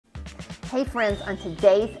Hey friends, on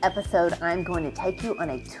today's episode, I'm going to take you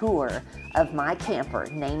on a tour of my camper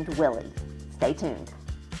named Willie. Stay tuned.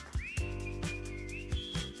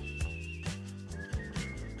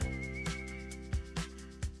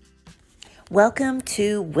 Welcome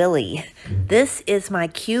to Willie. This is my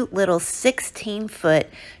cute little 16-foot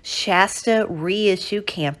Shasta reissue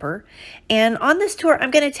camper. And on this tour,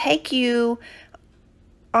 I'm going to take you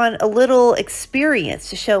on a little experience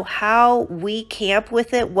to show how we camp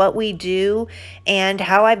with it, what we do, and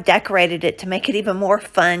how I've decorated it to make it even more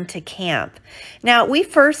fun to camp. Now, we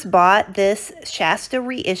first bought this Shasta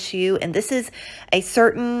reissue, and this is a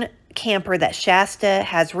certain camper that Shasta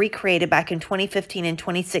has recreated back in 2015 and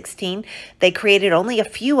 2016. They created only a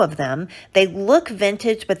few of them. They look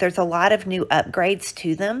vintage, but there's a lot of new upgrades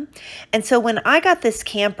to them. And so when I got this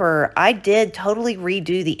camper, I did totally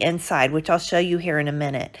redo the inside, which I'll show you here in a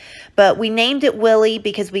minute. But we named it Willie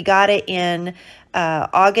because we got it in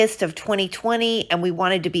August of 2020, and we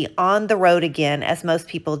wanted to be on the road again, as most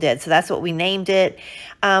people did. So that's what we named it.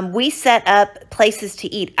 We set up places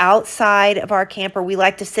to eat outside of our camper. We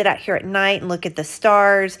like to sit out here at night and look at the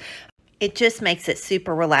stars. It just makes it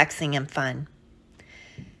super relaxing and fun.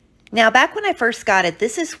 Now, back when I first got it,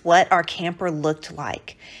 this is what our camper looked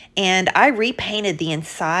like. And I repainted the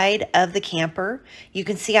inside of the camper. You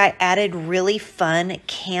can see I added really fun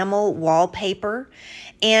camel wallpaper.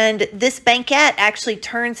 And this banquette actually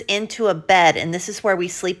turns into a bed, and this is where we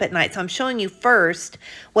sleep at night. So I'm showing you first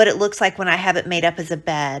what it looks like when I have it made up as a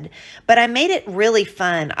bed. But I made it really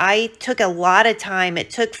fun. I took a lot of time.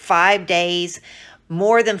 It took 5 days,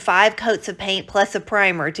 more than 5 coats of paint plus a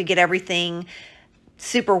primer to get everything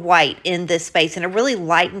super white in this space, and it really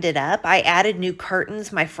lightened it up. I added new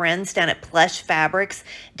curtains. My friends down at Plush Fabrics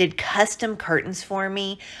did custom curtains for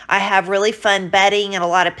me. I have really fun bedding and a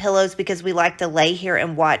lot of pillows because we like to lay here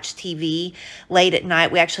and watch TV late at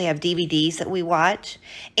night. We actually have DVDs that we watch.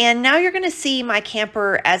 And now you're going to see my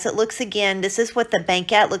camper as it looks again. This is what the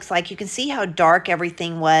banquette looks like. You can see how dark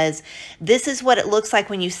everything was. This is what it looks like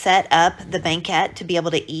when you set up the banquette to be able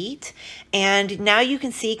to eat. And now you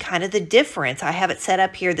can see kind of the difference. I have it set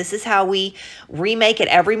up here. This is how we remake it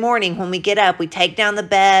every morning when we get up. We take down the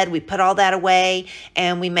bed, we put all that away,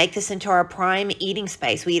 and we make this into our prime eating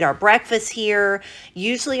space. We eat our breakfast here,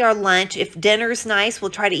 usually our lunch. If dinner's nice,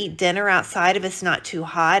 we'll try to eat dinner outside if it's not too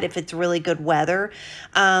hot, if it's really good weather.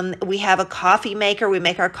 We have a coffee maker. We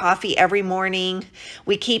make our coffee every morning.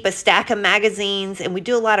 We keep a stack of magazines, and we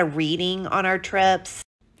do a lot of reading on our trips.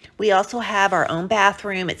 We also have our own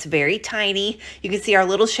bathroom. It's very tiny. You can see our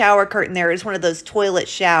little shower curtain there is one of those toilet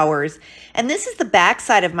showers. And this is the back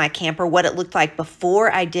side of my camper, what it looked like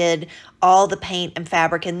before I did all the paint and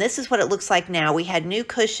fabric. And this is what it looks like now. We had new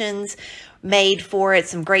cushions made for it,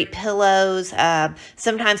 some great pillows.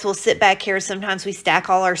 Sometimes we'll sit back here. Sometimes we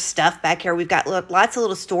stack all our stuff back here. We've got lots of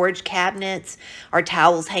little storage cabinets. Our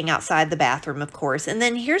towels hang outside the bathroom, of course. And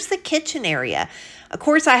then here's the kitchen area. Of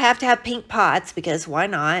course, I have to have pink pots because why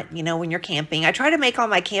not, you know, when you're camping. I try to make all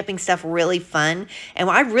my camping stuff really fun, and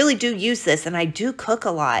I really do use this, and I do cook a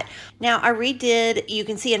lot. Now, I redid, you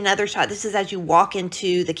can see another shot. This is as you walk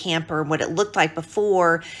into the camper, what it looked like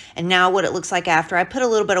before, and now what it looks like after. I put a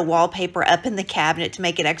little bit of wallpaper up in the cabinet to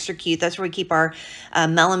make it extra cute. That's where we keep our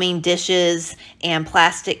melamine dishes and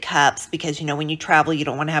plastic cups because, you know, when you travel, you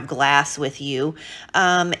don't want to have glass with you.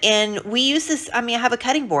 And we use this, I mean, I have a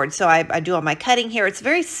cutting board, so I do all my cutting here. It's a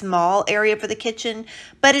very small area for the kitchen,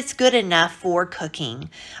 but it's good enough for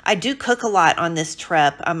cooking. I do cook a lot on this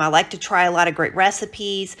trip. I like to try a lot of great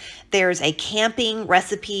recipes. There's a camping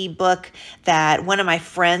recipe book that one of my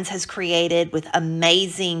friends has created with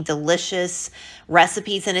amazing, delicious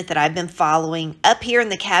recipes in it that I've been following. Up here in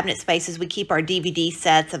the cabinet spaces, we keep our DVD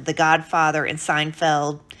sets of The Godfather and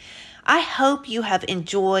Seinfeld. I hope you have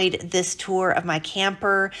enjoyed this tour of my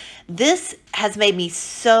camper. This has made me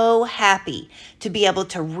so happy to be able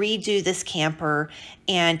to redo this camper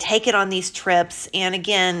and take it on these trips. And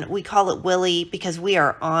again, we call it Willie because we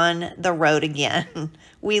are on the road again.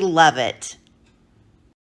 We love it.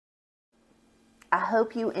 I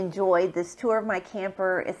hope you enjoyed this tour of my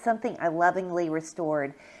camper. It's something I lovingly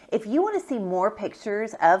restored. If you want to see more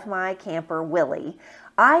pictures of my camper, Willie,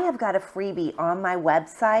 I have got a freebie on my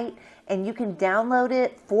website, and you can download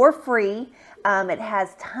it for free. It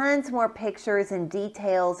has tons more pictures and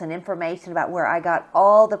details and information about where I got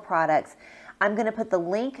all the products. I'm going to put the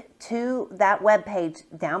link to that webpage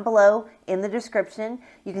down below in the description.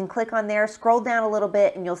 You can click on there, scroll down a little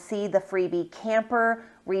bit, and you'll see the freebie Camper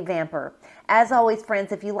Revamper. As always,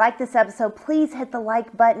 friends, if you like this episode, please hit the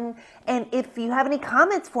like button. And if you have any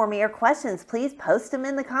comments for me or questions, please post them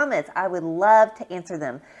in the comments. I would love to answer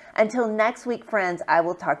them. Until next week, friends, I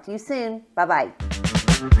will talk to you soon. Bye-bye.